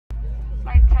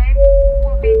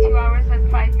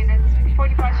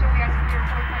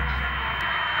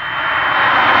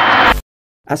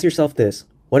Ask yourself this: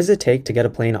 what does it take to get a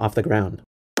plane off the ground?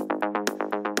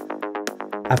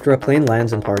 After a plane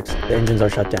lands and parks, the engines are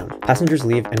shut down. Passengers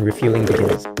leave and refueling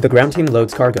begins. The ground team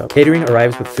loads cargo. Catering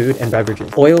arrives with food and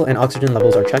beverages. Oil and oxygen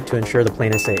levels are checked to ensure the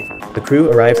plane is safe. The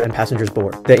crew arrives and passengers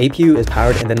board. The APU is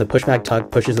powered and then the pushback tug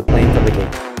pushes the plane from the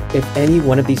gate. If any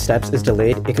one of these steps is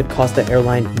delayed, it could cost the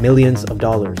airline millions of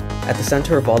dollars. At the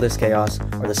center of all this chaos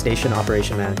are the station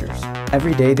operation managers.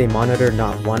 Every day they monitor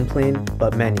not one plane,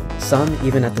 but many, some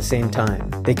even at the same time.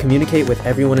 They communicate with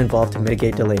everyone involved to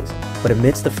mitigate delays, but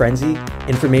amidst the frenzy,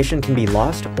 information can be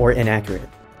lost or inaccurate.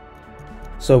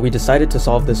 So we decided to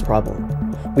solve this problem.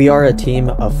 We are a team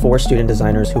of 4 student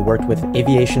designers who worked with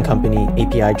aviation company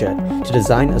APiJET to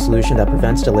design a solution that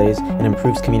prevents delays and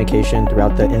improves communication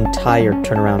throughout the entire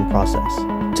turnaround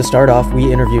process. To start off,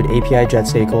 we interviewed APiJET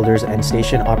stakeholders and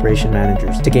station operation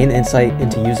managers to gain insight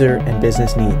into user and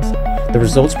business needs. The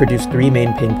results produced 3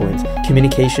 main pain points: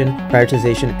 communication,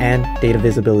 prioritization, and data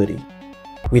visibility.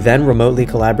 We then remotely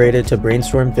collaborated to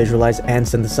brainstorm, visualize, and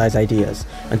synthesize ideas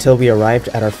until we arrived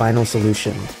at our final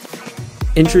solution.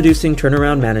 Introducing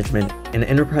Turnaround Management, an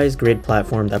enterprise-grade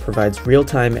platform that provides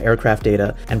real-time aircraft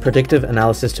data and predictive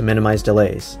analysis to minimize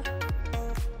delays.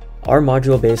 Our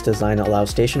module-based design allows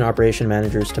station operation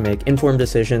managers to make informed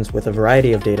decisions with a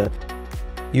variety of data.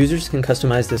 Users can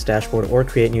customize this dashboard or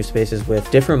create new spaces with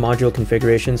different module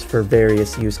configurations for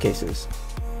various use cases.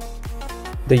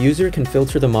 The user can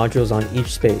filter the modules on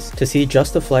each space to see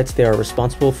just the flights they are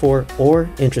responsible for or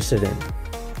interested in.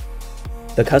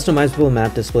 The customizable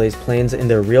map displays planes in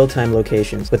their real-time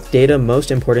locations with data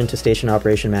most important to station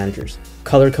operation managers: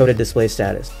 color-coded display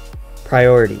status,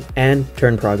 priority, and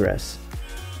turn progress.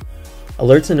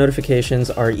 Alerts and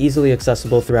notifications are easily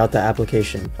accessible throughout the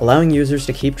application, allowing users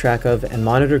to keep track of and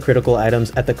monitor critical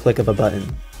items at the click of a button.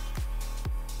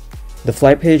 The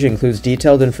flight page includes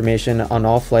detailed information on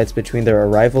all flights between their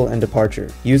arrival and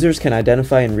departure. Users can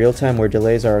identify in real time where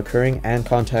delays are occurring and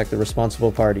contact the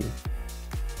responsible party.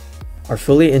 Our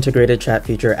fully integrated chat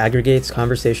feature aggregates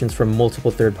conversations from multiple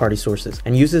third-party sources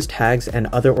and uses tags and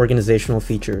other organizational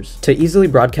features to easily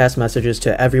broadcast messages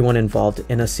to everyone involved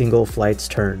in a single flight's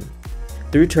turn.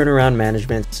 Through turnaround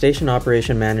management, station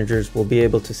operation managers will be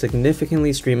able to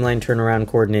significantly streamline turnaround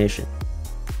coordination.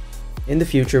 In the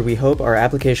future, we hope our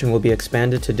application will be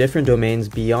expanded to different domains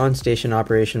beyond station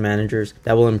operation managers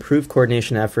that will improve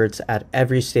coordination efforts at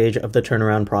every stage of the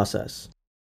turnaround process.